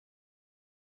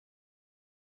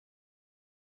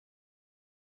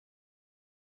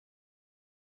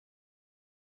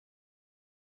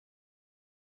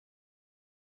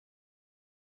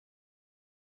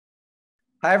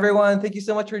Hi, everyone. Thank you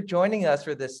so much for joining us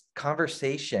for this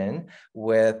conversation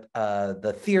with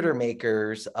the theater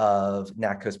makers of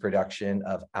NAATCO's production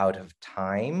of Out of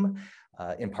Time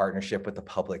in partnership with the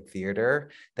Public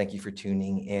Theater. Thank you for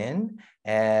tuning in.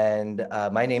 And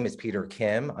my name is Peter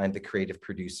Kim. I'm the creative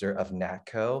producer of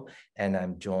NAATCO, and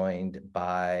I'm joined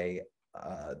by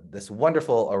this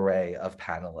wonderful array of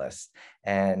panelists.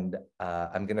 And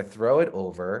I'm going to throw it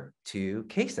over to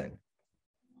Kaysen.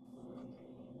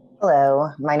 Hello,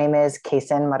 my name is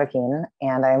Kaysen Marukin,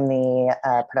 and I'm the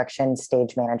production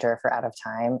stage manager for Out of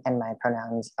Time, and my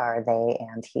pronouns are they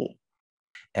and he.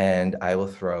 And I will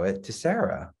throw it to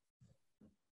Sarah.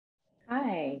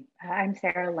 Hi, I'm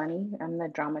Sarah Lunny. I'm the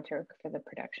dramaturg for the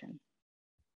production.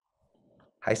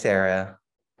 Hi, Sarah.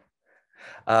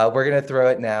 We're going to throw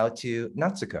it now to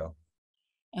NAATCO.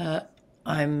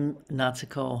 I'm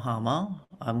Natsuko Hama.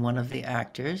 I'm one of the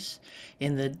actors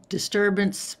in The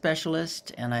Disturbance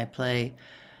Specialist, and I play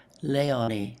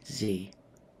Leonie Z.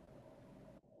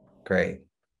 Great.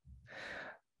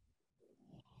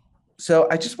 So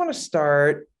I just want to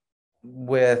start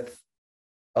with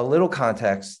a little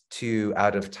context to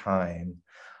Out of Time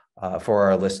for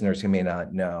our listeners who may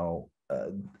not know.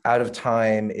 Out of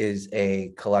Time is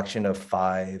a collection of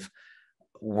 5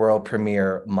 world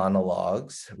premiere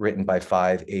monologues written by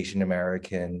 5 Asian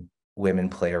American women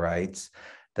playwrights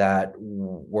that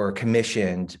were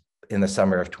commissioned in the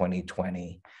summer of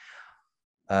 2020,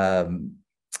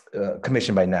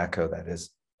 commissioned by NAATCO, that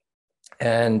is.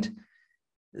 And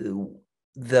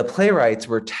the playwrights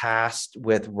were tasked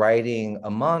with writing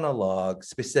a monologue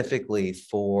specifically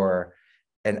for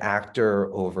an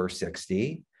actor over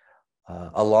 60,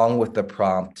 along with the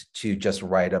prompt to just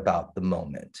write about the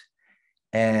moment.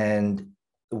 And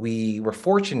we were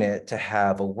fortunate to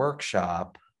have a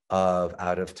workshop of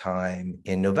Out of Time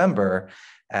in November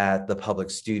at the Public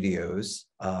Studios,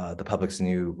 the Public's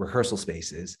new rehearsal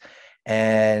spaces.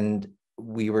 And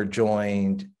we were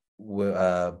joined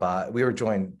Sarah,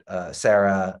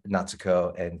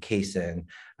 Natsuko, and Kaysen,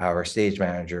 our stage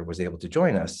manager, was able to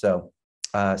join us. So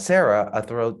Sarah, I'll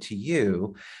throw it to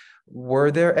you.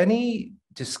 Were there any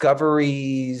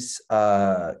discoveries,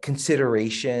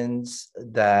 considerations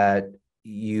that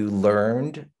you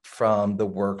learned from the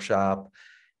workshop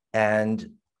and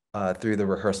through the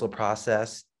rehearsal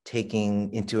process,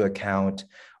 taking into account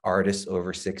artists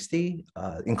over 60,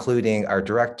 including our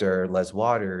director, Les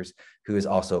Waters, who is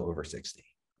also over 60?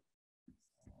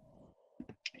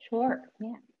 Sure,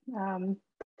 yeah.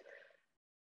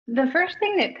 The first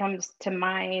thing that comes to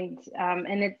mind,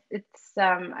 and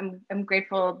I'm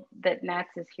grateful that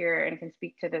Nats is here and can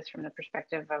speak to this from the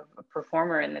perspective of a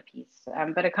performer in the piece,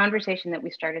 but a conversation that we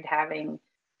started having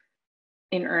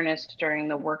in earnest during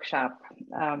the workshop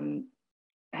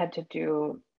had to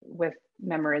do with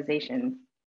memorization.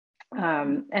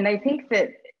 And I think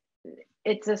that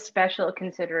it's a special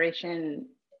consideration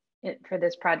for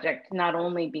this project, not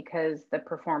only because the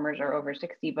performers are over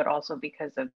 60, but also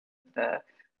because of the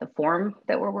form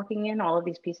that we're working in. All of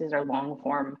these pieces are long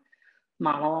form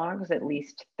monologues, at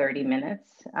least 30 minutes.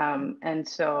 And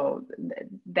so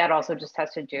that also just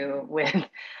has to do with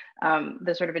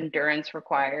the sort of endurance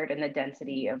required and the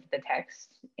density of the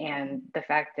text, and the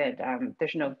fact that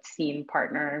there's no scene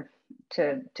partner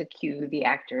to cue the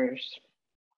actors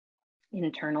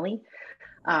internally,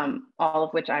 all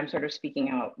of which I'm sort of speaking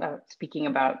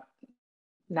about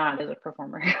not as a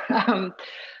performer.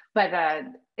 But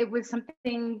it was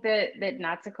something that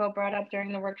Natsuko brought up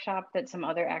during the workshop, that some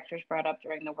other actors brought up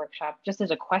during the workshop, just as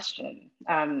a question.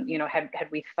 Had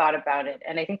we thought about it?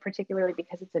 And I think particularly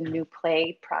because it's a new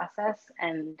play process,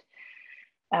 and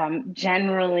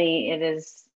generally it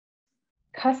is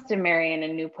customary in a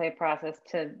new play process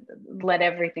to let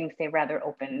everything stay rather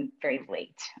open very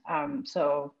late.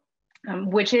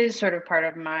 Which is sort of part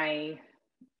of my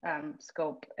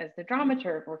scope as the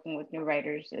dramaturg working with new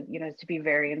writers, is to be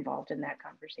very involved in that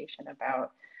conversation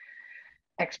about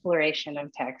exploration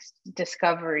of text,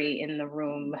 discovery in the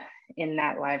room, in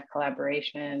that live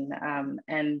collaboration,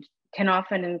 and can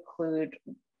often include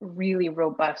really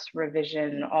robust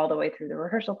revision all the way through the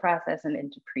rehearsal process and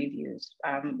into previews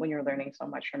when you're learning so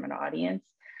much from an audience.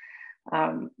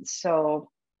 So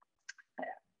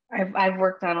I've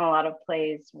worked on a lot of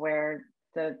plays where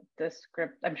the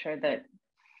script, I'm sure that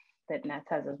Nats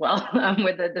has as well,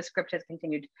 where the script has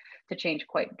continued to change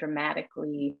quite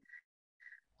dramatically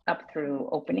up through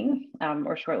opening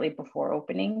or shortly before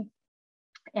opening.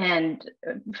 And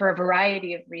for a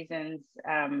variety of reasons,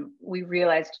 we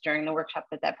realized during the workshop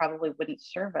that probably wouldn't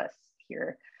serve us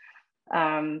here.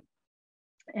 And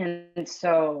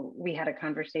so we had a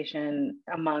conversation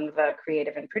among the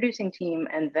creative and producing team,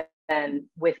 and then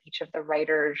with each of the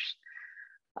writers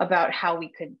about how we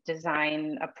could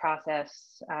design a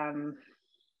process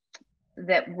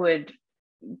that would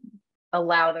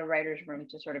allow the writer's room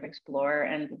to sort of explore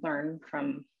and learn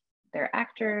from their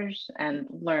actors and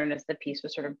learn as the piece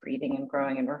was sort of breathing and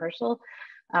growing in rehearsal,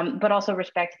 but also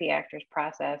respect the actor's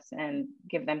process and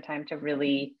give them time to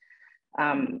really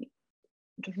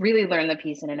learn the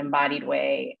piece in an embodied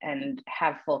way and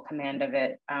have full command of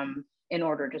it in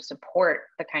order to support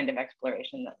the kind of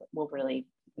exploration that will really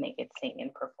make it sing in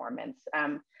performance.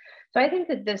 So I think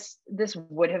that this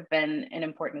would have been an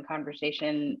important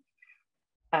conversation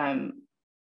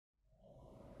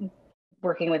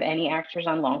working with any actors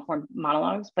on long form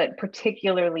monologues, but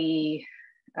particularly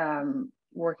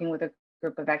working with a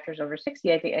group of actors over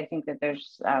 60, I think that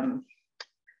there's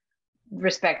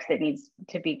respect that needs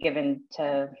to be given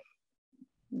to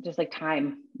just like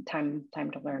time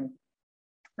to learn.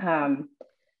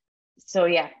 So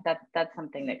yeah, that's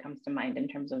something that comes to mind in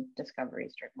terms of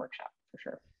discoveries during workshop for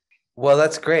sure. Well,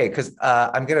 that's great, because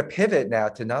I'm going to pivot now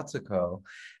to NAATCO,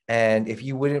 and if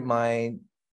you wouldn't mind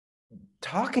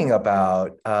talking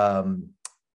about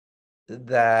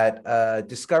that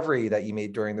discovery that you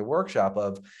made during the workshop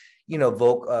of, you know,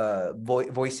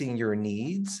 voicing your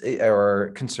needs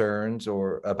or concerns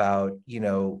or about, you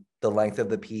know, the length of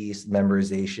the piece,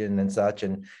 memorization and such.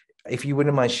 And if you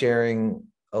wouldn't mind sharing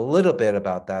a little bit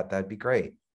about that, that'd be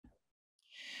great.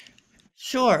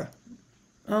 Sure.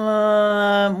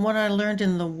 What I learned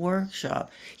in the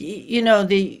workshop, you know,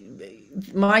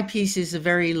 my piece is a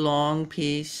very long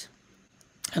piece,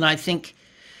 and I think,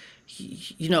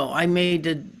 you know,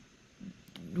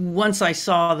 once I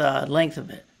saw the length of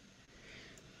it,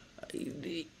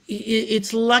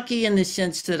 it's lucky in the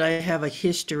sense that I have a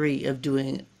history of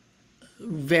doing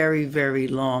very, very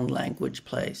long language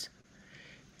plays.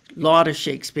 A lot of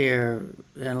Shakespeare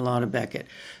and a lot of Beckett.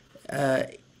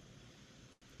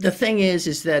 The thing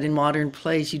is that in modern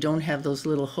plays, you don't have those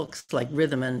little hooks like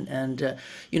rhythm and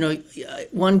you know,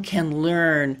 one can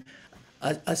learn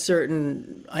a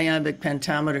certain iambic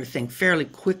pentameter thing fairly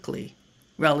quickly,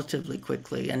 relatively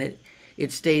quickly, and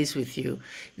it stays with you.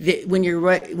 When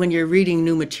you're reading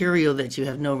new material that you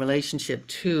have no relationship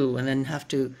to, and then have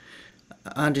to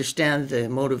understand the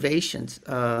motivations,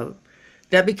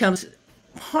 that becomes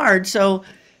hard. So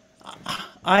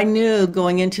I knew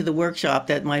going into the workshop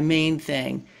that my main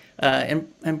thing,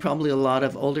 and probably a lot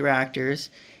of older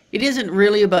actors, it isn't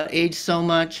really about age so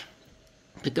much,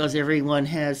 because everyone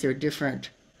has their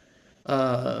different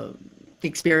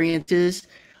experiences.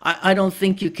 I don't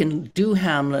think you can do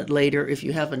Hamlet later if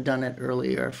you haven't done it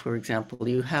earlier, for example.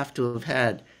 You have to have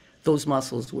had those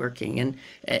muscles working. And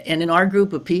in our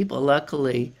group of people,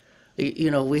 luckily,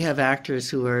 you know, we have actors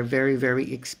who are very,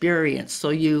 very experienced. So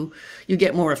you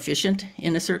get more efficient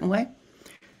in a certain way.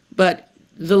 But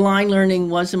the line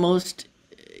learning was the most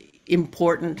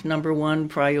important #1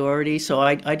 priority. So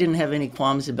I didn't have any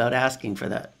qualms about asking for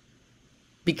that.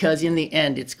 Because in the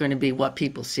end, it's going to be what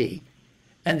people see.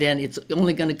 And then it's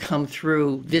only going to come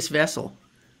through this vessel.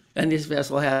 And this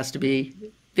vessel has to be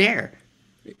there.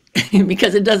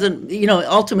 Because it doesn't, you know,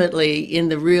 ultimately in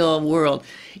the real world,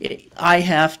 I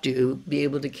have to be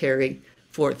able to carry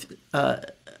forth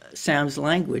Sam's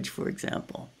language, for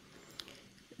example.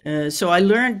 So I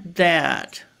learned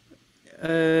that.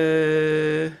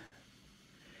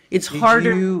 It's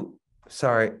harder.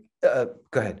 Sorry, go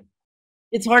ahead.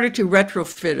 It's harder to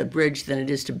retrofit a bridge than it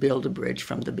is to build a bridge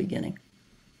from the beginning.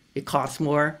 It costs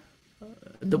more.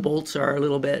 The bolts are a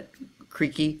little bit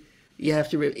creaky. You have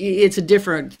to, it's a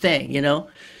different thing, you know?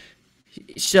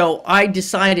 So I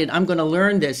decided I'm going to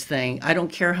learn this thing. I don't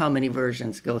care how many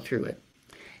versions go through it.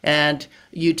 And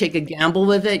you take a gamble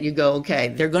with it. You go, okay,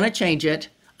 they're going to change it.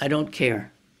 I don't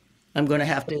care. I'm going to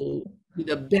have to do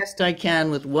the best I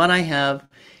can with what I have.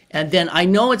 And then I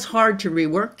know it's hard to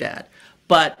rework that,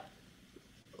 but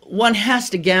one has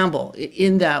to gamble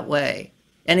in that way.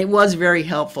 And it was very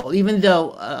helpful, even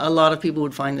though a lot of people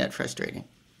would find that frustrating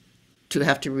to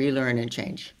have to relearn and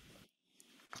change.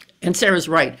 And Sarah's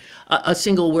right. A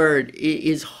single word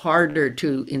is harder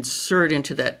to insert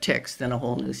into that text than a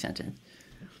whole new sentence.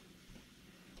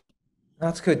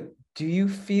 That's good. Do you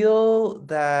feel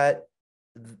that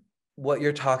what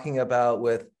you're talking about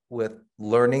with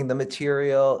learning the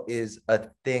material is a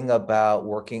thing about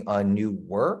working on new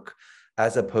work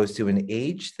as opposed to an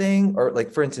age thing? Or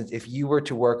like, for instance, if you were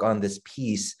to work on this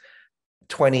piece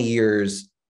 20 years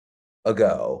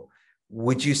ago,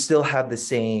 would you still have the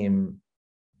same,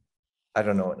 I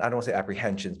don't know, I don't want to say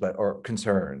apprehensions, but or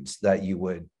concerns that you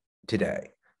would today?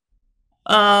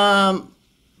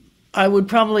 I would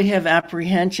probably have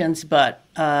apprehensions, but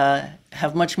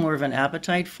have much more of an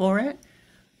appetite for it.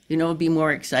 You know, it'd be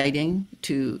more exciting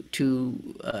to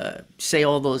say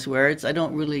all those words. I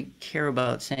don't really care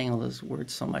about saying all those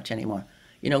words so much anymore.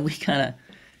 You know, we kind of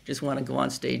just want to go on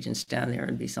stage and stand there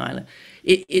and be silent.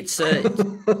 So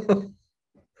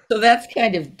that's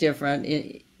kind of different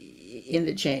in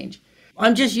the change.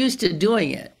 I'm just used to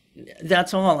doing it.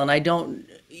 That's all. And I don't,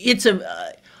 it's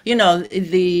a, you know,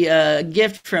 the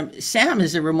gift from Sam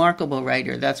is a remarkable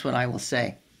writer. That's what I will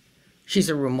say. She's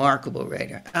a remarkable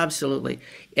writer, absolutely.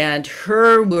 And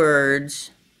her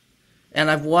words,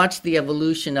 and I've watched the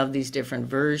evolution of these different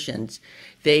versions,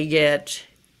 they get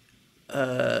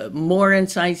more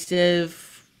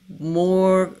incisive,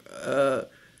 more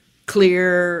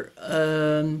clear.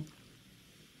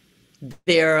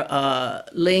 They're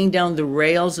laying down the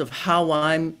rails of how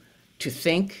I'm to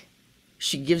think.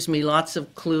 She gives me lots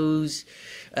of clues.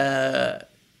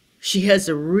 She has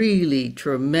a really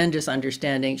tremendous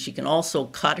understanding. She can also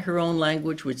cut her own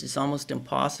language, which is almost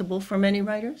impossible for many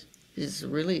writers. It's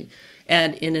really,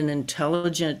 and in an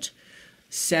intelligent,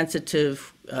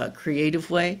 sensitive, creative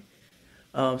way.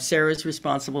 Sarah's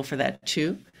responsible for that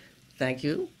too. Thank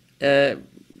you.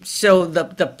 So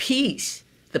the piece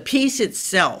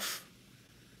itself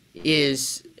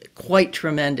is quite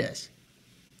tremendous.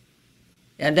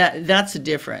 And that's a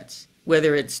difference,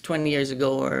 whether it's 20 years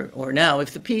ago or now.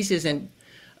 If the piece isn't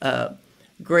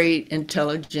great,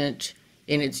 intelligent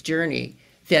in its journey,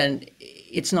 then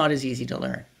it's not as easy to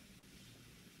learn.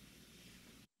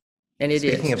 And it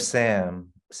Speaking is.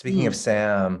 of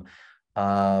Sam,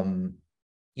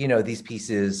 you know, these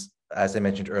pieces, as I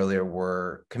mentioned earlier,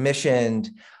 were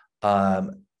commissioned,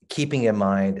 keeping in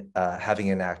mind having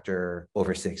an actor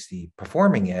over 60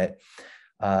 performing it.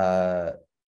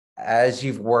 As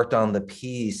you've worked on the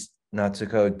piece,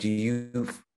 NAATCO,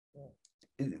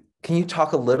 can you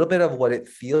talk a little bit of what it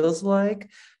feels like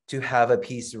to have a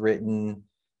piece written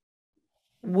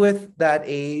with that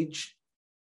age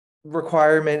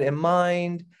requirement in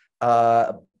mind,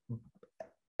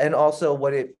 and also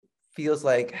what it feels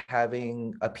like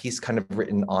having a piece kind of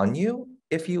written on you,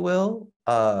 if you will?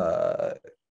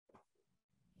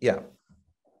 Yeah.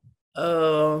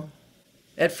 Oh,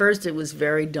 at first it was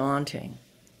very daunting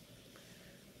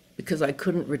because I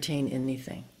couldn't retain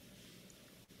anything.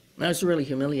 That was really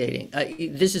humiliating.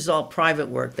 This is all private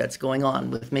work that's going on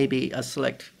with maybe a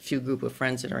select few group of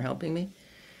friends that are helping me.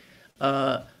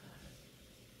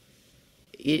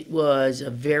 It was a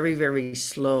very, very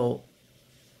slow,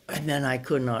 and then I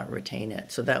could not retain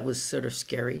it. So that was sort of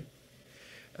scary.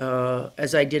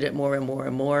 As I did it more and more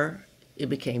and more, it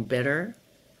became better.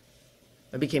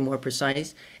 I became more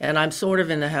precise. And I'm sort of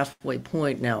in the halfway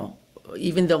point now.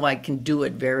 Even though I can do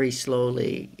it very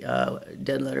slowly,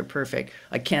 dead letter perfect,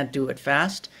 I can't do it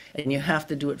fast. And you have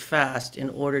to do it fast in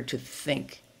order to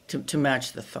think, to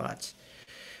match the thoughts.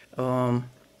 What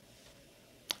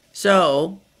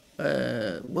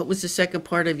was the second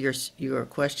part of your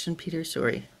question, Peter?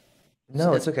 Sorry.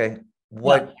 No, it's okay.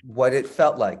 What it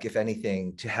felt like, if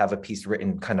anything, to have a piece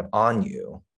written kind of on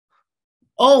you.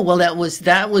 Oh, well, that was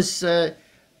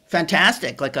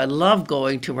fantastic. Like, I love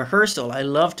going to rehearsal. I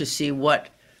love to see what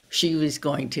she was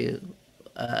going to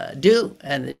do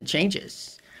and the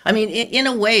changes. I mean, in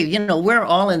a way, you know, we're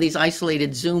all in these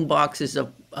isolated Zoom boxes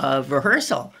of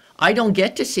rehearsal. I don't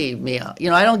get to see Mia. You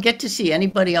know, I don't get to see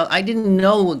anybody else. I didn't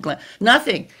know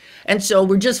nothing. And so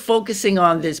we're just focusing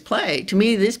on this play. To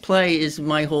me, this play is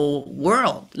my whole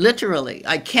world, literally.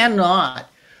 I cannot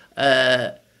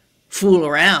fool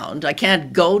around. I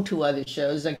can't go to other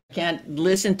shows. I can't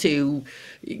listen to,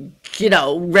 you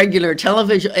know, regular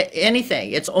television,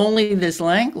 anything. It's only this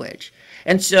language.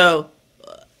 And so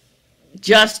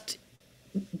just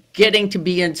getting to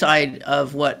be inside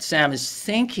of what Sam is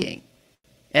thinking.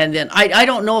 And then I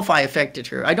don't know if I affected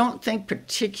her. I don't think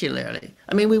particularly.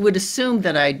 I mean, we would assume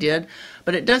that I did,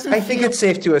 but it doesn't. I think it's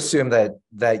safe to assume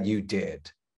that you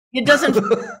did. It doesn't.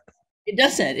 It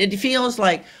doesn't. It feels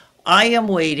like I am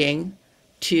waiting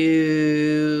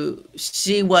to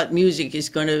see what music is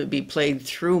going to be played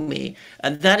through me,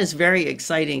 and that is very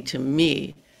exciting to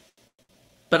me.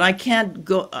 But I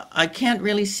can't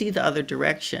really see the other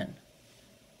direction.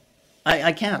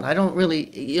 I can't. I don't really,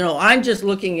 you know, I'm just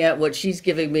looking at what she's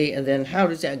giving me, and then how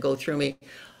does that go through me?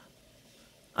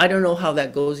 I don't know how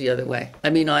that goes the other way.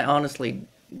 I mean, I honestly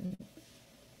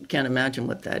can't imagine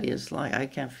what that is like. I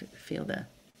can't feel that.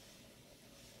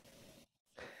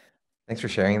 Thanks for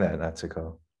sharing that,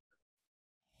 NAATCO.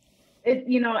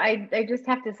 You know, I just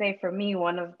have to say, for me,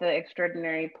 one of the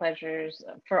extraordinary pleasures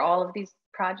for all of these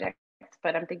projects,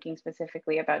 but I'm thinking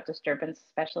specifically about Disturbance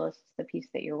Specialists, the piece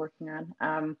that you're working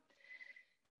on.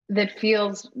 that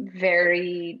feels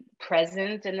very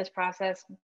present in this process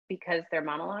because they're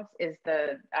monologues is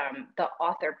the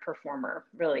author-performer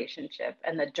relationship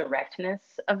and the directness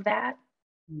of that.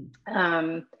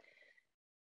 And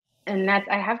that's,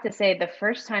 I have to say, the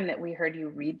first time that we heard you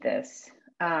read this,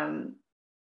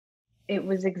 it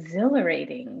was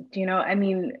exhilarating. Do you know? I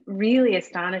mean, really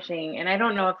astonishing. And I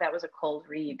don't know if that was a cold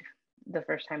read the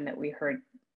first time that we heard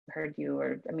you,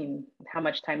 or I mean, how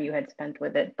much time you had spent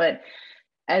with it. But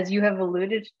as you have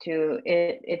alluded to,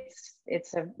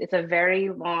 it's a very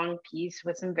long piece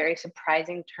with some very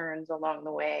surprising turns along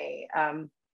the way.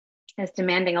 It's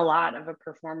demanding a lot of a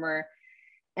performer.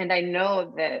 And I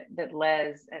know that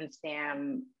Les and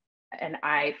Sam and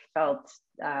I felt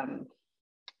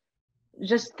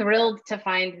just thrilled to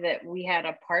find that we had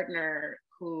a partner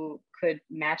who could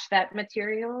match that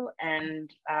material and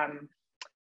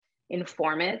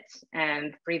inform it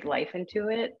and breathe life into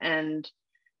it. And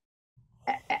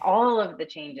all of the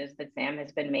changes that Sam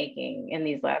has been making in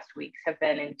these last weeks have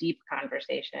been in deep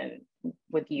conversation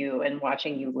with you and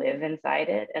watching you live inside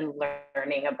it and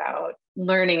learning about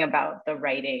the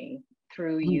writing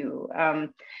through you.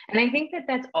 And I think that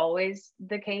that's always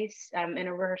the case in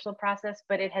a rehearsal process,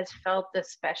 but it has felt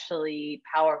especially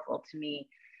powerful to me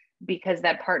because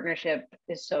that partnership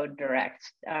is so direct.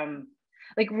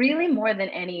 Like really more than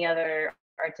any other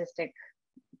artistic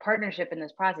partnership in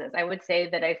this process, I would say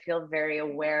that I feel very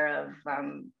aware of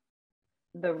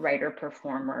the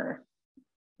writer-performer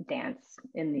dance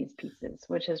in these pieces,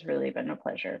 which has really been a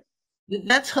pleasure.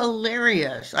 That's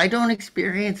hilarious. I don't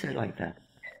experience it like that.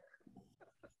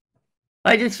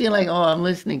 I just feel like, oh, I'm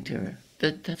listening to her.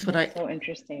 That's what So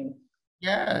interesting.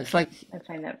 Yeah, it's like I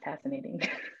find that fascinating.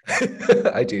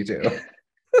 I do too.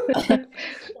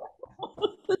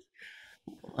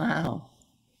 Wow.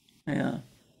 Yeah.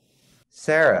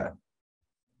 Sarah,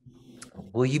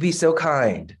 will you be so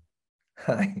kind?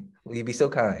 Will you be so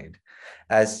kind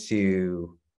as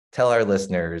to tell our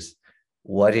listeners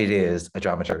what it is a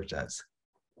dramaturg does?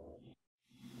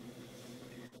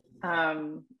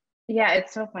 Yeah,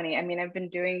 it's so funny. I mean, I've been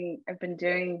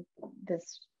doing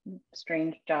this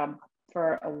strange job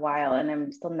for a while, and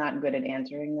I'm still not good at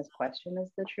answering this question,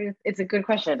 is the truth. It's a good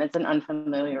question. It's an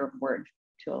unfamiliar word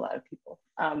to a lot of people.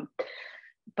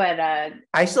 But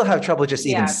I still have trouble just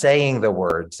even saying the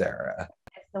word, Sarah.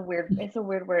 It's a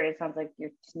weird word. It sounds like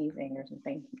you're sneezing or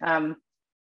something.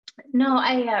 No,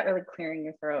 or like clearing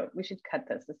your throat. We should cut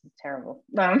this. This is terrible.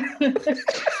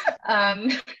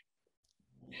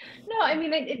 No, I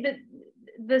mean,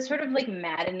 the sort of like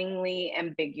maddeningly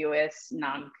ambiguous,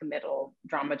 non-committal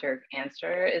dramaturg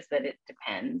answer is that it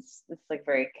depends. It's like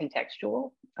very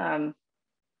contextual.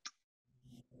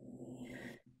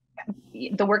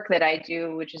 The work that I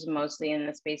do, which is mostly in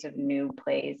the space of new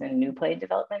plays and new play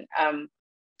development,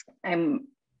 I'm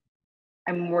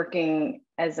working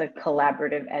as a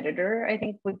collaborative editor, I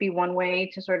think would be one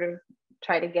way to sort of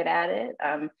try to get at it.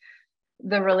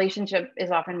 The relationship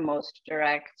is often most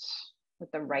direct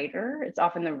with the writer. It's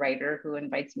often the writer who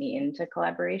invites me into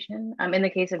collaboration. In the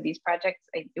case of these projects,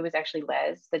 it was actually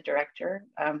Les, the director,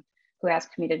 who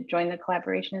asked me to join the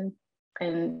collaboration.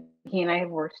 And he and I have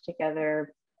worked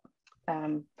together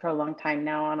for a long time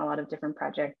now on a lot of different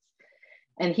projects.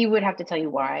 And he would have to tell you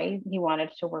why he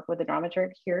wanted to work with a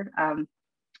dramaturg here.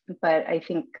 But I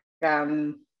think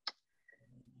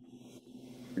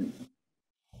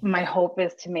my hope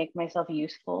is to make myself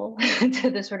useful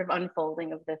to the sort of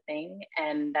unfolding of the thing.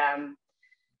 And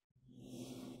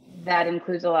that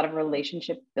includes a lot of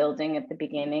relationship building at the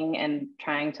beginning and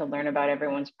trying to learn about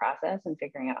everyone's process and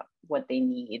figuring out what they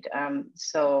need.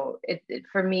 So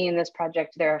for me in this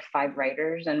project, there are 5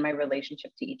 writers, and my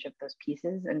relationship to each of those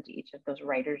pieces and to each of those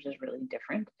writers is really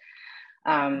different.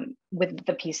 With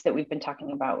the piece that we've been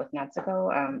talking about with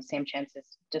NAATCO, Sam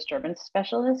Chance's disturbance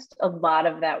specialist, a lot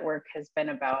of that work has been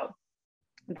about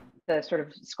the sort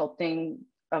of sculpting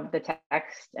of the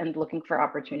text and looking for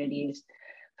opportunities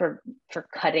for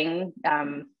cutting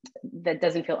that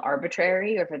doesn't feel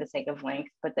arbitrary or for the sake of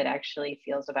length, but that actually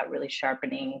feels about really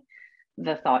sharpening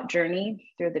the thought journey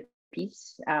through the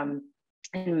piece and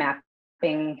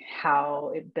mapping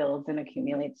how it builds and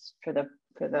accumulates for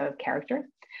the character.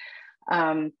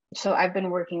 So I've been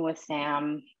working with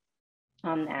Sam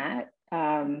on that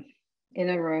in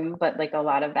the room, but like a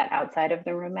lot of that outside of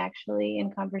the room, actually,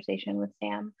 in conversation with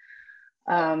Sam.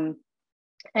 And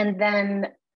then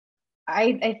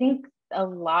I think a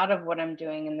lot of what I'm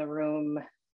doing in the room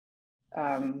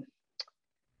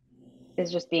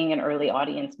is just being an early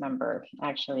audience member,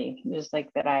 actually. Just like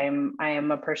that I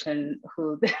am a person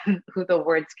who the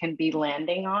words can be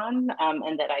landing on,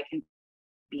 and that I can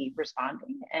be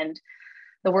responding. And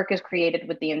the work is created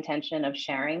with the intention of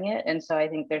sharing it. And so I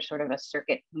think there's sort of a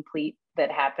circuit complete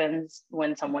that happens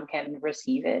when someone can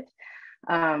receive it.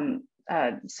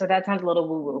 So that sounds a little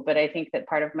woo-woo, but I think that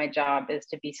part of my job is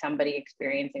to be somebody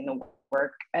experiencing the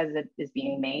work as it is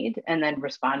being made and then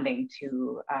responding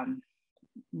to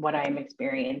what I'm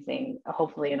experiencing,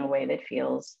 hopefully in a way that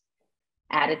feels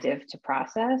additive to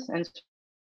process and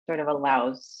sort of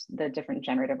allows the different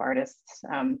generative artists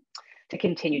to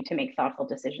continue to make thoughtful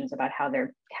decisions about how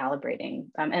they're calibrating.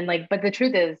 And like, but the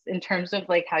truth is, in terms of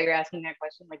like how you're asking that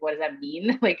question, like, what does that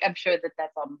mean? Like, I'm sure that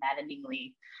that's all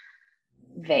maddeningly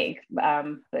vague. But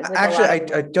like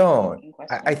actually, I don't.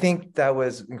 I think that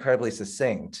was incredibly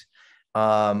succinct.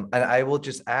 And I will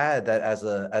just add that as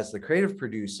the creative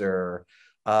producer,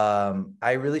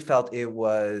 I really felt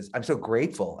I'm so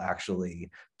grateful actually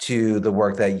to the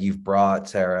work that you've brought,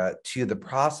 Sarah, to the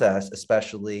process,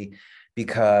 especially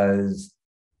because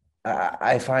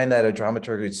I find that a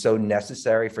dramaturg is so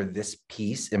necessary for this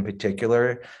piece in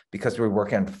particular, because we're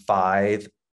working on 5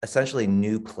 essentially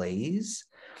new plays.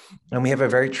 And we have a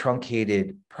very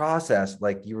truncated process,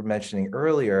 like you were mentioning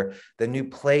earlier. The new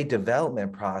play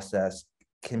development process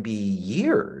can be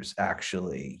years,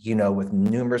 actually, with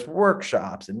numerous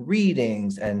workshops and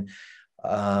readings. And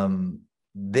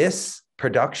this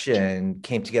production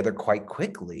came together quite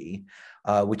quickly,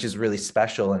 which is really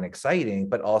special and exciting,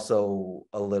 but also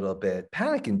a little bit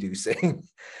panic-inducing.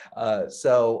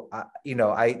 So, I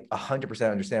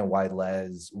 100% understand why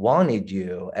Les wanted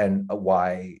you and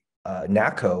why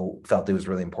NAATCO felt it was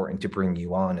really important to bring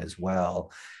you on as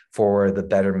well for the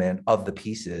betterment of the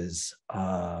pieces,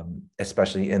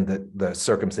 especially in the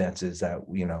circumstances that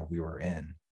we were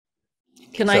in.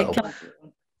 Can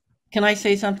I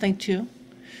say something too?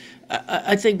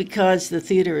 I think because the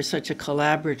theater is such a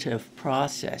collaborative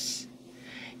process,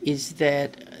 is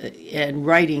that, and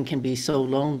writing can be so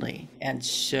lonely and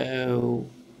so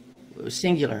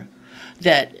singular,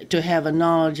 that to have a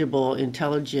knowledgeable,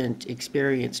 intelligent,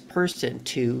 experienced person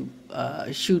to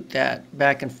shoot that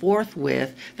back and forth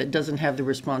with, that doesn't have the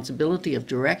responsibility of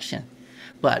direction,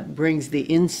 but brings the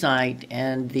insight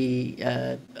and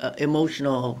the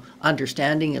emotional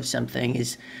understanding of something,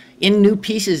 is, in new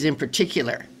pieces in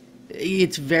particular,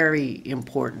 it's very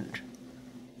important.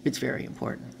 It's very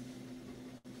important.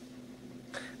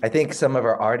 I think some of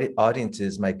our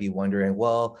audiences might be wondering,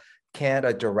 well, can't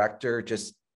a director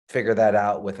just figure that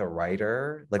out with a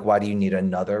writer? Like, why do you need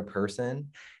another person?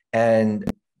 And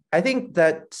I think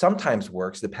that sometimes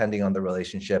works depending on the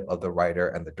relationship of the writer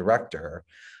and the director.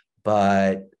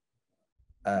 But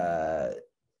it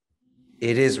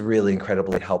is really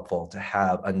incredibly helpful to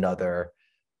have another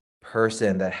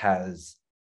person that has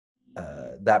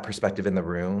that perspective in the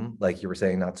room, like you were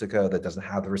saying, Natsuko, that doesn't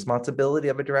have the responsibility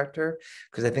of a director.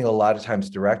 Because I think a lot of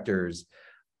times directors,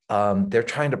 they're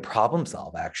trying to problem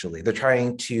solve, actually. They're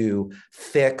trying to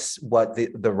fix what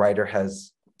the writer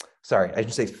has, sorry, I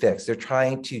should say fix. They're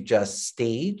trying to just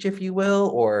stage, if you will,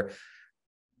 or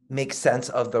make sense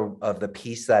of the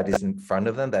piece that is in front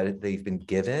of them, that they've been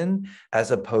given, as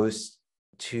opposed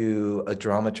to a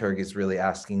dramaturg is really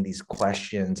asking these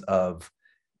questions of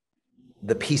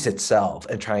the piece itself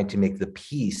and trying to make the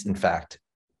piece, in fact,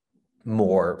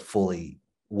 more fully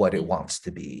what it wants to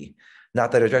be.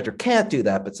 Not that a director can't do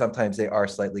that, but sometimes they are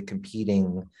slightly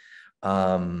competing. They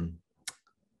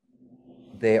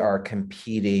are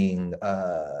competing,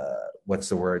 what's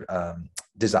the word?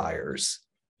 Desires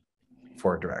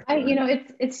for a director.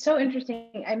 It's so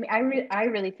interesting. I mean, I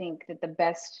really think that the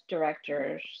best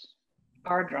directors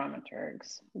are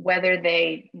dramaturgs, whether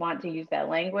they want to use that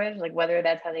language, like whether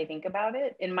that's how they think about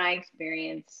it. In my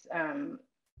experience,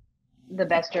 the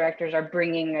best directors are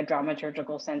bringing a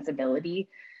dramaturgical sensibility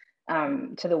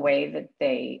to the way that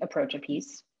they approach a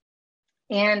piece.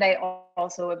 And I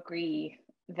also agree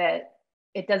that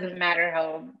it doesn't matter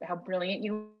how brilliant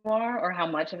you are or how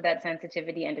much of that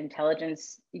sensitivity and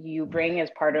intelligence you bring as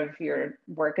part of your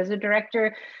work as a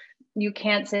director. You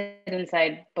can't sit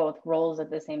inside both roles at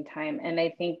the same time. And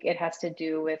I think it has to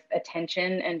do with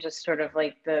attention and just sort of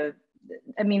like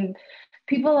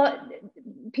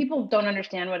people don't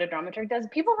understand what a dramaturg does.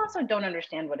 People also don't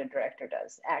understand what a director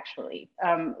does, actually.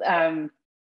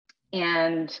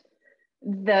 And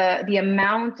the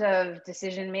amount of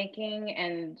decision-making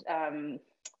and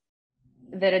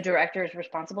that a director is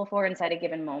responsible for inside a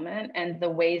given moment, and the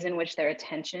ways in which their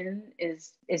attention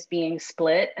is being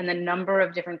split, and the number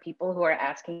of different people who are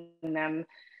asking them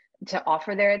to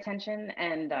offer their attention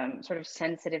and sort of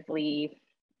sensitively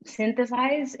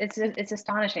synthesize, it's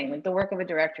astonishing. Like, the work of a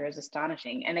director is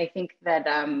astonishing. And I think that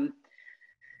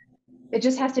it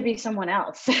just has to be someone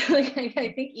else. Like,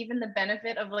 I think even the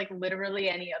benefit of like literally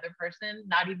any other person,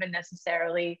 not even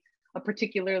necessarily a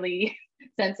particularly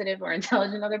sensitive or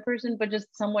intelligent other person, but just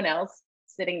someone else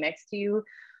sitting next to you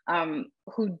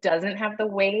who doesn't have the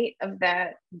weight of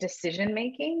that decision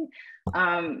making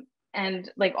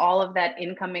and like all of that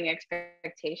incoming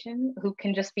expectation, who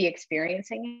can just be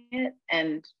experiencing it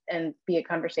and be a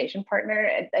conversation partner.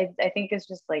 I think it's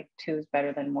just like two is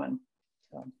better than one.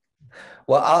 So.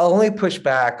 Well, I'll only push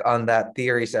back on that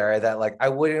theory, Sarah, that like I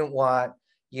wouldn't want,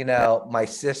 you know, my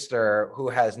sister who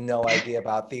has no idea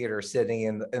about theater sitting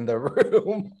in the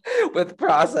room with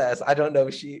process. I don't know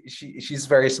if she's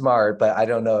very smart, but I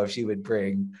don't know if she would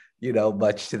bring, you know,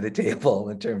 much to the table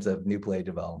in terms of new play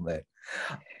development.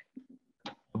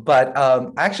 But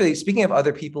actually, speaking of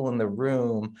other people in the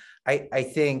room, I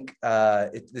think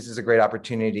this is a great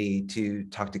opportunity to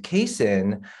talk to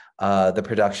Kaysen, the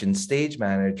production stage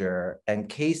manager. And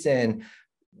Kaysen,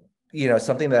 you know,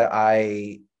 something that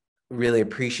I really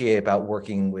appreciate about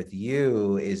working with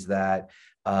you is that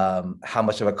how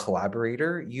much of a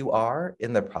collaborator you are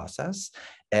in the process.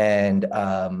 And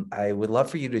I would love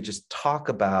for you to just talk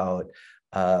about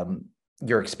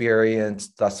your experience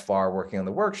thus far working on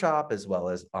the workshop, as well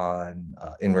as on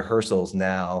in rehearsals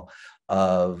now,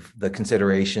 of the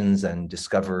considerations and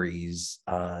discoveries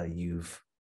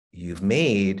you've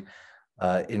made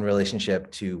in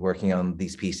relationship to working on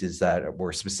these pieces that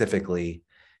were specifically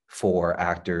for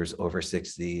actors over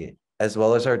 60, as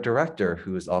well as our director,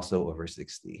 who is also over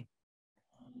 60.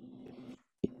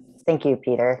 Thank you,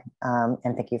 Peter,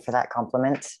 and thank you for that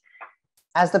compliment.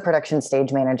 As the production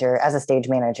stage manager, as a stage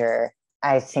manager,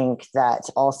 I think that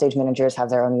all stage managers have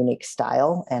their own unique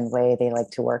style and way they like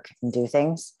to work and do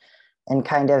things. And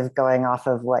kind of going off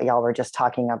of what y'all were just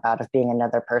talking about of being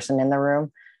another person in the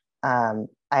room,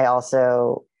 I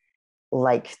also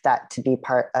like that to be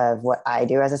part of what I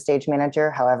do as a stage manager.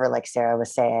 However, like Sarah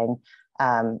was saying,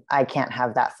 I can't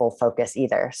have that full focus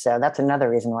either. So that's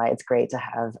another reason why it's great to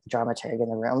have a dramaturg in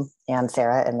the room and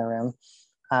Sarah in the room,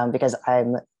 because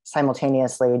I'm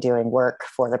simultaneously doing work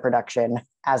for the production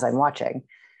as I'm watching.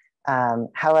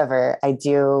 However, I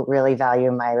do really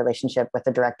value my relationship with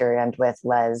the director and with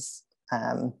Les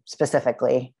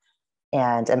specifically,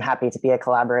 and I'm happy to be a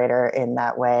collaborator in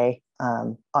that way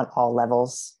on all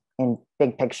levels, in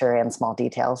big picture and small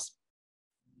details.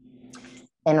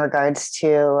 In regards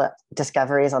to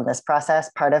discoveries on this process,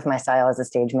 part of my style as a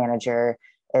stage manager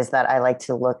is that I like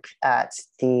to look at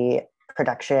the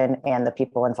production and the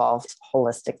people involved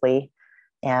holistically.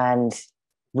 And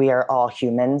we are all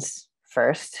humans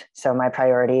first. So my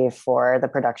priority for the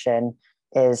production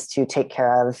is to take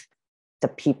care of the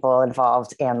people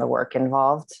involved and the work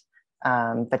involved.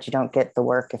 But you don't get the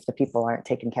work if the people aren't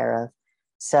taken care of.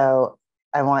 So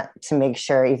I want to make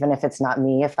sure, even if it's not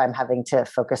me, if I'm having to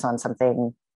focus on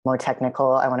something more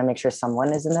technical, I want to make sure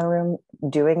someone is in the room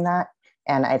doing that.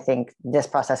 And I think this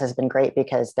process has been great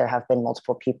because there have been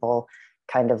multiple people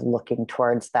kind of looking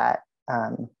towards that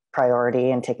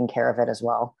priority and taking care of it as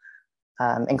well,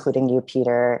 including you,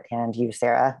 Peter, and you,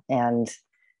 Sarah. And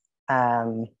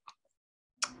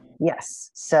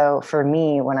yes, so for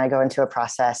me, when I go into a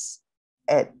process,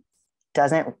 it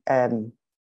doesn't,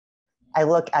 I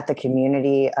look at the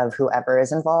community of whoever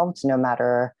is involved, no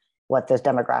matter what those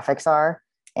demographics are.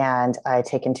 And I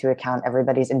take into account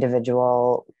everybody's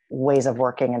individual ways of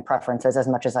working and preferences as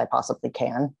much as I possibly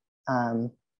can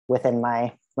within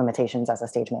my limitations as a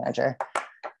stage manager.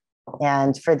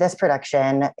 And for this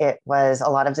production, it was a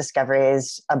lot of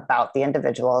discoveries about the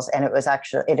individuals. And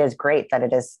it is great that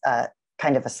it is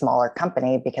kind of a smaller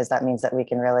company, because that means that we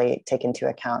can really take into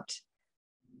account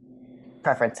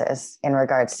preferences in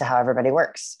regards to how everybody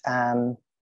works.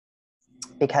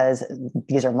 Because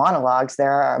these are monologues,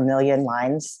 there are a million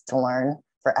lines to learn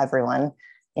for everyone.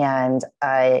 And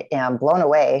I am blown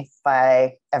away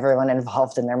by everyone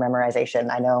involved in their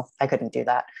memorization. I know I couldn't do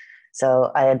that.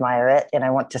 So I admire it and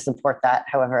I want to support that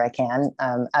however I can,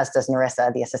 as does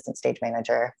Narissa, the assistant stage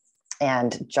manager,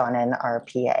 and Jonan, our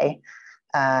PA.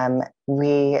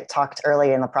 We talked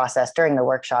early in the process during the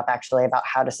workshop actually about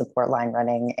how to support line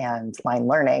running and line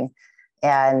learning,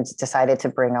 and decided to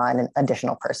bring on an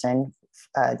additional person,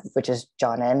 which is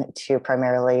Jonan, to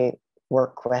primarily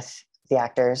work with the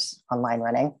actors on line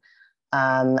running.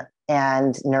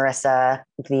 And Narissa,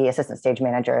 the assistant stage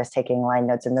manager, is taking line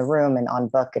notes in the room and on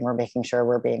book, and we're making sure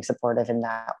we're being supportive in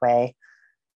that way.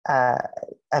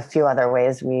 A few other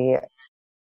ways we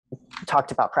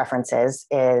talked about preferences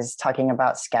is talking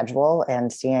about schedule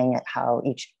and seeing how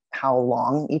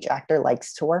long each actor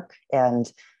likes to work,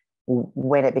 and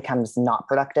when it becomes not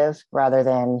productive, rather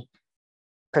than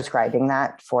prescribing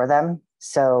that for them.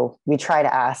 So we try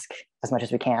to ask as much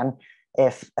as we can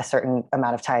if a certain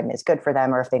amount of time is good for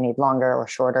them, or if they need longer or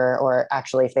shorter, or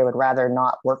actually if they would rather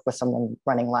not work with someone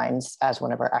running lines, as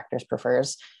one of our actors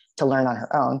prefers, to learn on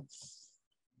her own.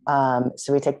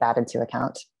 So we take that into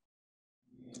account.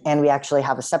 And we actually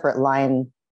have a separate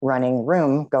line running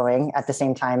room going at the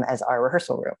same time as our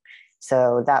rehearsal room.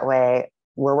 So that way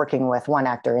we're working with one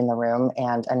actor in the room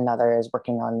and another is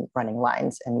working on running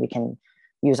lines, and we can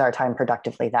use our time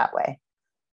productively that way.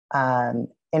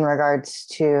 In regards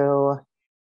to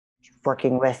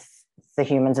working with the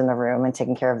humans in the room and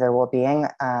taking care of their well-being,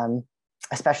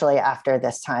 especially after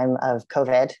this time of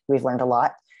COVID, we've learned a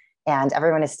lot, and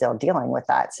everyone is still dealing with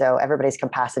that. So everybody's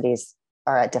capacities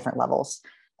are at different levels.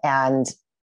 And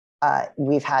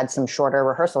we've had some shorter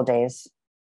rehearsal days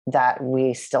that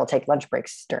we still take lunch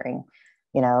breaks during.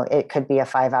 You know, it could be a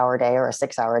 5-hour day or a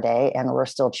 6-hour day, and we're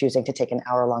still choosing to take an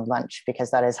hour-long lunch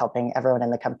because that is helping everyone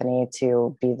in the company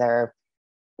to be their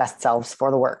best selves for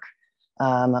the work.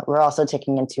 We're also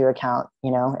taking into account,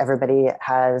 you know, everybody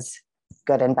has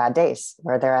good and bad days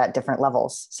where they're at different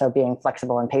levels. So being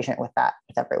flexible and patient with that,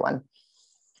 with everyone.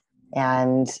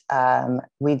 And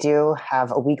we do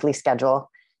have a weekly schedule.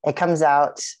 It comes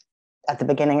out at the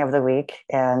beginning of the week.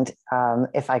 And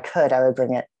if I could, I would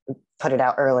put it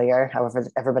out earlier. However,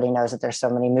 everybody knows that there's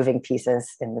so many moving pieces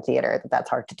in the theater that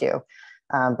that's hard to do.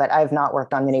 But I've not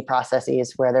worked on many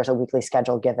processes where there's a weekly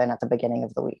schedule given at the beginning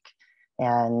of the week.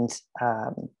 And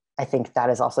I think that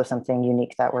is also something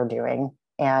unique that we're doing.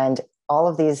 And all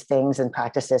of these things and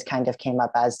practices kind of came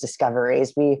up as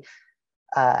discoveries. We,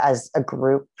 as a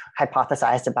group,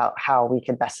 hypothesized about how we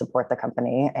could best support the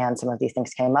company. And some of these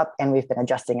things came up, and we've been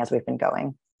adjusting as we've been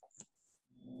going.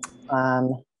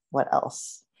 What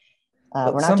else?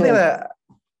 We're not something doing... that,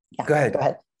 Yeah, go ahead. Go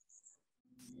ahead.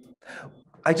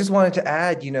 I just wanted to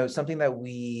add, you know, something that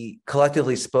we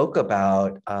collectively spoke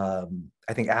about,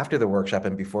 I think after the workshop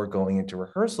and before going into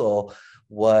rehearsal,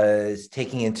 was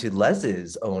taking into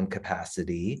Les's own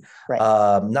capacity, Right.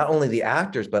 Not only the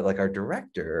actors, but like our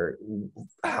director,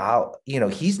 how, you know,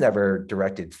 he's never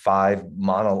directed 5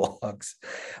 monologues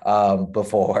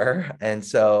before. And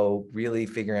so really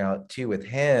figuring out too with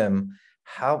him,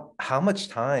 how much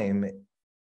time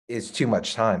is too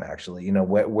much time, actually, you know,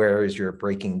 where is your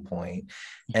breaking point?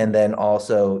 And then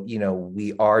also, you know,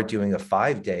 we are doing a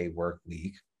 5-day work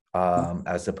week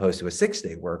as opposed to a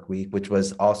 6-day work week, which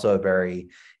was also a very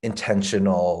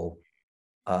intentional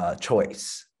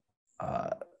choice. I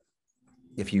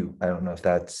don't know if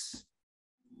that's...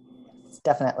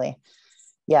 Definitely.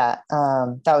 Yeah,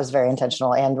 that was very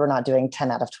intentional. And we're not doing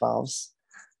 10 out of 12s.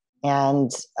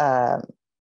 And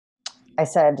I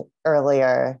said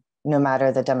earlier, no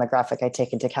matter the demographic, I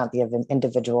take into account the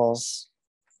individuals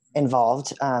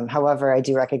involved. However, I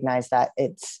do recognize that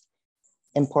it's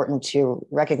important to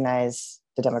recognize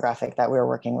the demographic that we're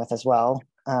working with as well,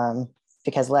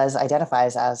 because Les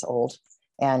identifies as old,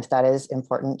 and that is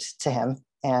important to him.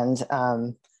 And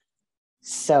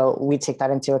so we take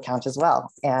that into account as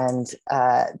well. And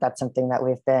that's something that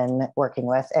we've been working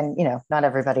with. And, you know, not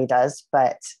everybody does,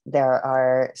 but there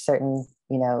are certain,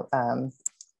 you know,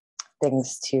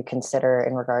 things to consider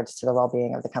in regards to the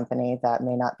well-being of the company that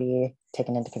may not be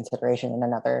taken into consideration in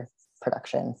another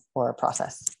production or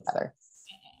process, rather.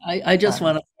 I just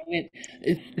want to point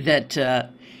that,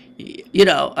 you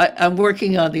know, I'm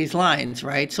working on these lines,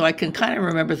 right? So I can kind of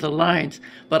remember the lines,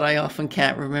 but I often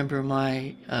can't remember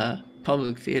my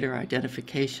public theater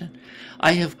identification.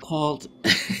 I have called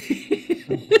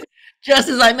just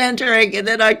as I'm entering, and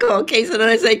then I call Kaysen and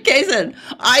I say, Kaysen,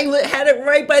 I had it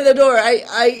right by the door.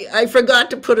 I forgot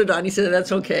to put it on. He said,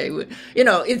 that's okay. You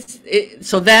know,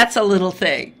 so that's a little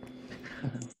thing.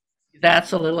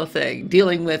 That's a little thing,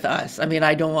 dealing with us. I mean,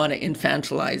 I don't want to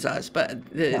infantilize us, but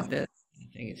the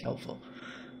thing is helpful.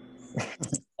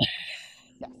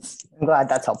 Yes, I'm glad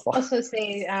that's helpful. Also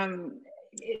say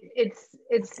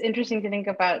it's interesting to think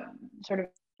about sort of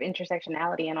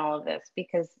intersectionality in all of this,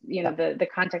 because, you know, the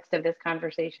context of this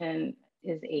conversation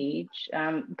is age.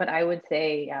 But I would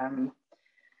say,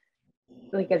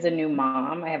 like, as a new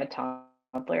mom, I have a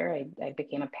toddler. I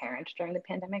became a parent during the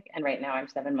pandemic, and right now I'm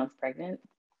 7 months pregnant.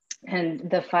 And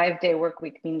the 5-day work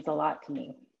week means a lot to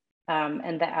me.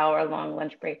 And the hour-long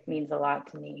lunch break means a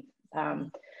lot to me. So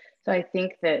I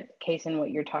think that, Kaysen, what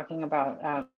you're talking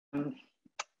about,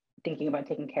 thinking about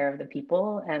taking care of the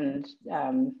people and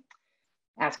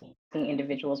asking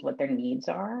individuals what their needs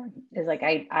are, is like,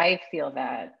 I feel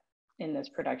that in this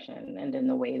production and in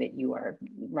the way that you are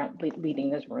leading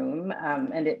this room.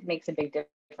 And it makes a big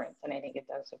difference. And I think it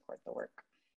does support the work.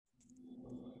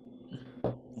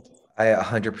 I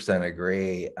 100%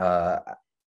 agree.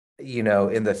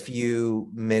 in the few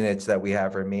minutes that we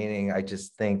have remaining, I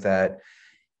just think that,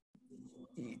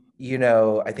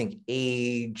 I think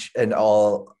age and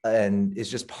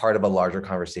is just part of a larger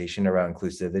conversation around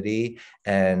inclusivity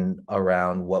and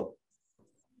around what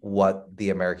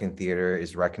the American theater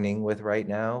is reckoning with right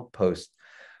now,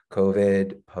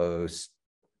 post-COVID,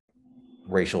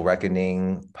 post-racial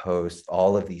reckoning, post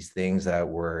all of these things that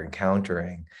we're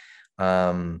encountering.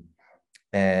 And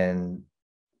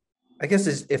I guess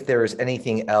if there's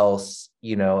anything else,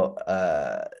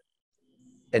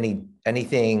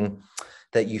 anything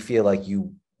that you feel like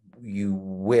you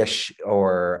wish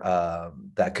or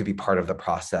that could be part of the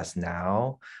process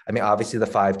now. I mean, obviously the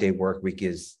 5-day work week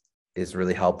is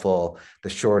really helpful. The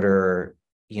shorter,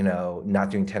 not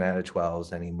doing 10 out of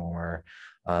 12s anymore.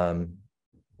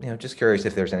 Just curious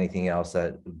if there's anything else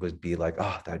that would be like,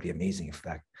 oh, that'd be amazing if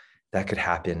that could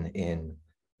happen in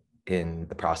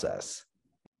the process.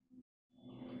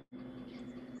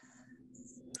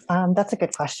 That's a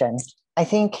good question.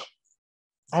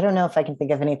 I don't know if I can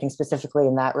think of anything specifically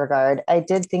in that regard. I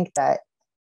did think that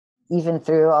even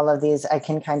through all of these, I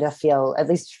can kind of feel, at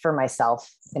least for myself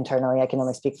internally, I can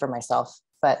only speak for myself,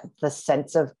 but the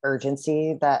sense of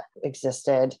urgency that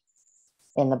existed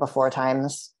in the before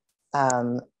times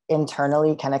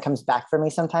internally kind of comes back for me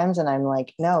sometimes. And I'm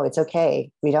like, no, it's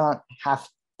okay.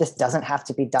 This doesn't have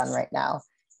to be done right now.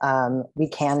 We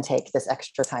can take this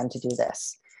extra time to do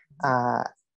this.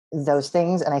 Those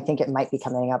things. And I think it might be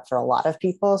coming up for a lot of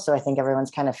people. So I think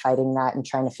everyone's kind of fighting that and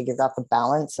trying to figure out the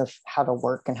balance of how to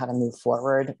work and how to move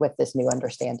forward with this new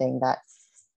understanding that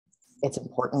it's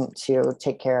important to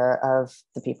take care of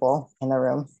the people in the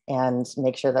room and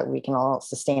make sure that we can all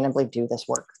sustainably do this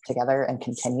work together and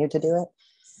continue to do it.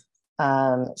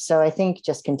 So I think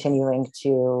just continuing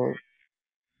to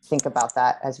think about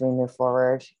that as we move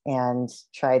forward and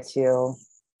try to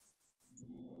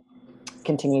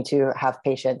continue to have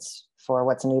patience for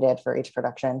what's needed for each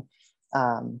production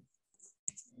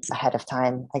ahead of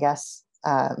time, I guess,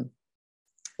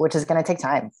 which is going to take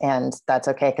time. And that's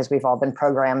okay, because we've all been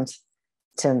programmed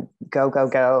to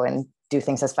go and do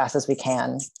things as fast as we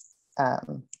can.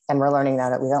 And we're learning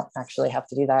now that we don't actually have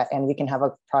to do that. And we can have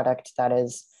a product that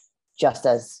is just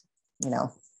as,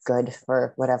 good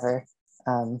or whatever,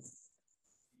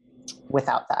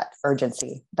 without that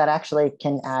urgency that actually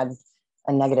can add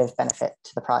a negative benefit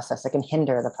to the process. It can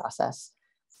hinder the process.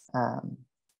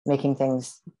 Making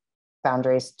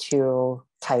boundaries too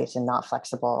tight and not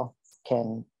flexible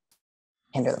can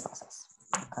hinder the process.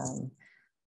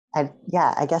 I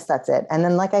guess that's it. And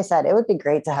then, like I said, it would be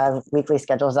great to have weekly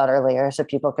schedules out earlier so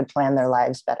people could plan their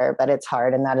lives better, but it's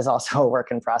hard. And that is also a work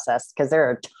in process because there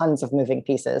are tons of moving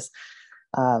pieces,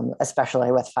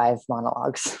 especially with 5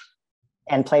 monologues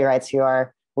and playwrights who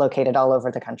are located all over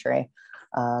the country.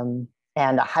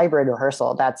 And a hybrid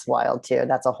rehearsal, that's wild too.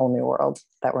 That's a whole new world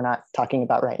that we're not talking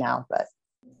about right now. But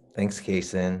thanks,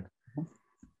 Kaysen.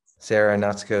 Sarah,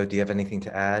 NAATCO, do you have anything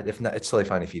to add? If not, it's totally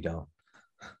fine if you don't.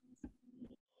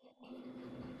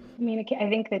 I mean, I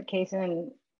think that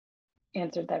Kaysen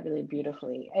answered that really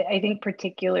beautifully. I think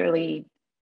particularly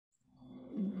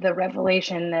the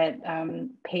revelation that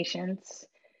patience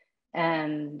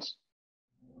and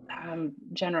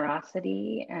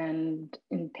generosity and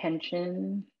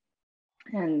intention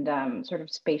and sort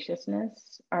of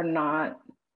spaciousness are not,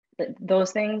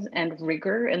 those things and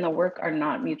rigor in the work are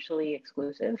not mutually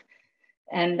exclusive.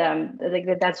 And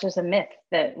that's just a myth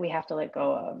that we have to let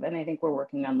go of. And I think we're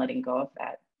working on letting go of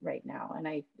that right now. And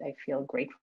I feel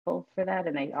grateful for that.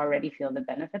 And I already feel the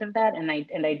benefit of that. And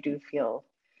I do feel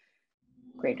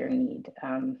greater need.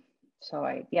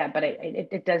 But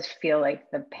it does feel like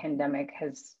the pandemic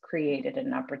has created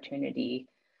an opportunity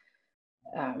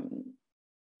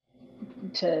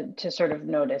to sort of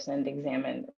notice and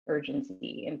examine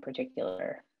urgency in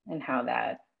particular, and how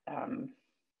that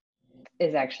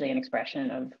is actually an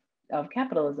expression of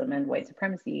capitalism and white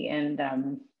supremacy and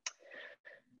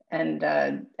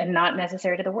not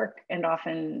necessary to the work, and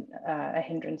often a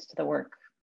hindrance to the work.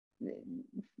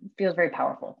 Feels very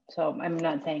powerful. So I'm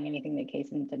not saying anything that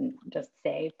Kaysen didn't just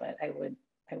say, but I would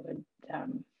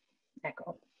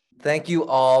echo. Thank you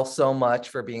all so much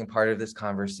for being part of this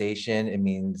conversation. It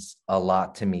means a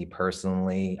lot to me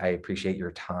personally. I appreciate your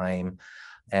time.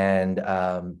 And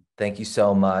thank you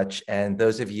so much. And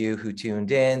those of you who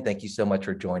tuned in, thank you so much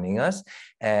for joining us.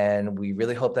 And we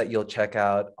really hope that you'll check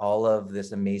out all of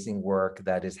this amazing work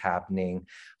that is happening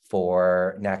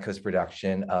for NAATCO's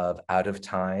production of Out of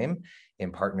Time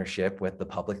in partnership with the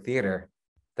Public Theater.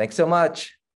 Thanks so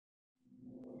much.